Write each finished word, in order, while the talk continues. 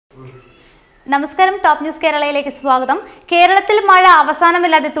നമസ്കാരം, top news കേരളയിലേക്ക് സ്വാഗതം. കേരളത്തിൽ മഴ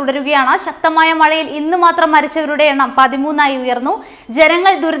അവസാനമില്ലാതെ തുടരുകയാണ്. ശക്തമായ മഴയിൽ ഇന്ന് മാത്രം മരിച്ചവരുടെ എണ്ണം 13ആയി ഉയർന്നു.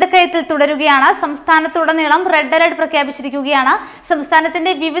 ജനങ്ങൾ ദുരിതക്കയത്തിൽ തുടരുകയാണ്. സംസ്ഥാനത്തുടനീളം റെഡ് അലർട്ട് പ്രഖ്യാപിച്ചിരിക്കുകയാണ്.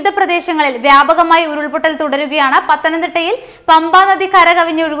 സംസ്ഥാനത്തിന്റെ വിവിധ പ്രദേശങ്ങളിൽ വ്യാപകമായി ഉരുൾപൊട്ടൽ തുടരുകയാണ്. പത്തനംതിട്ടയിൽ പമ്പാ നദി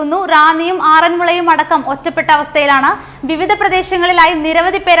കരകവിഞ്ഞൊഴുകുന്നു. റാന്നിയും ആറന്മുളയും അടക്കം ഒറ്റപ്പെട്ട അവസ്ഥയിലാണ്. വിവിധ പ്രദേശങ്ങളിലായി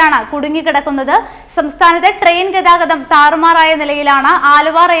നിരവധി പേരാണ് കുടുങ്ങിക്കിടക്കുന്നത്. സംസ്ഥാനത്തെ ട്രെയിൻ ഗതാഗതം താറുമാറായ നിലയിലാണ്.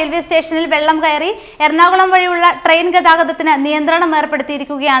 ആലുവ റെയിൽവേ സ്റ്റേഷനിൽ വെള്ളം കയറി. എറണാകുളം വഴിയുള്ള ട്രെയിൻ ഗതാഗതത്തിന് നിയന്ത്രണം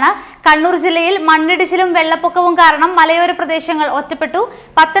ഏർപ്പെടുത്തിയിരിക്കുകയാണ്. കണ്ണൂർ ജില്ലയിൽ മണ്ണിടിച്ചിലും വെള്ളപ്പൊക്കവും കാരണം മലയോര പ്രദേശങ്ങൾ ഒറ്റപ്പെട്ടു.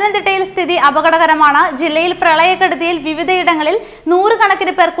 പത്തനംതിട്ടയിൽ സ്ഥിതി അപകടകരമാണ്. ജില്ലയിൽ പ്രളയക്കെടുതിയിൽ വിവിധയിടങ്ങളിൽ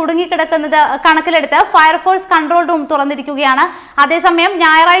നൂറുകണക്കിന് പേർ കുടുങ്ങിക്കിടക്കുന്നത് കണക്കിലെടുത്ത് ഫയർഫോഴ്സ് കൺട്രോൾ റൂം തുറന്നിരിക്കുകയാണ്. അതേസമയം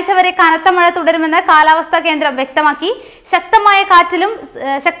ഞായറാഴ്ച വരെ കനത്ത മഴ തുടരുമെന്ന് കാലാവസ്ഥാ കേന്ദ്രം വ്യക്തമാക്കി.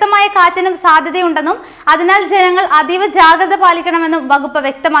 ശക്തമായ കാറ്റിനും സാധ്യതയുണ്ടെന്നും അതിനാൽ ജനങ്ങൾ അതീവ ജാഗ്രത പാലിക്കണമെന്നും വകുപ്പ്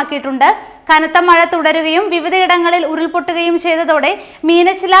വ്യക്തമാക്കിയിട്ടുണ്ട്. കനത്ത മഴ തുടരുകയും വിവിധയിടങ്ങളിൽ ഉരുൾപൊട്ടുകയും ചെയ്തതോടെ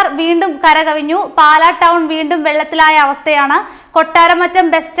മീനച്ചിലാർ വീണ്ടും കരകവിഞ്ഞു. പാലാ ടൗൺ വീണ്ടും വെള്ളത്തിലായ അവസ്ഥയാണ്. കൊട്ടാരമറ്റം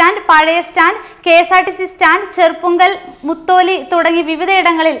ബസ് സ്റ്റാൻഡ്, പഴയ stand, KSRTC stand, Cherupunkal, Mutholy തുടങ്ങി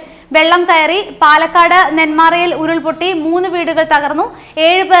വിവിധയിടങ്ങളിൽ വെള്ളം കയറി. പാലക്കാട് നെന്മാറയിൽ ഉരുൾപൊട്ടി 3 വീടുകൾ തകർന്നു.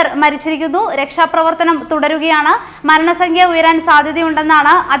 7 പേർ മരിച്ചിരിക്കുന്നു. രക്ഷാപ്രവർത്തനം തുടരുകയാണ്. മരണസംഖ്യ ഉയരാൻ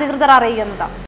സാധ്യതയുണ്ടെന്നാണ് അധികൃതർ അറിയിക്കുന്നത്.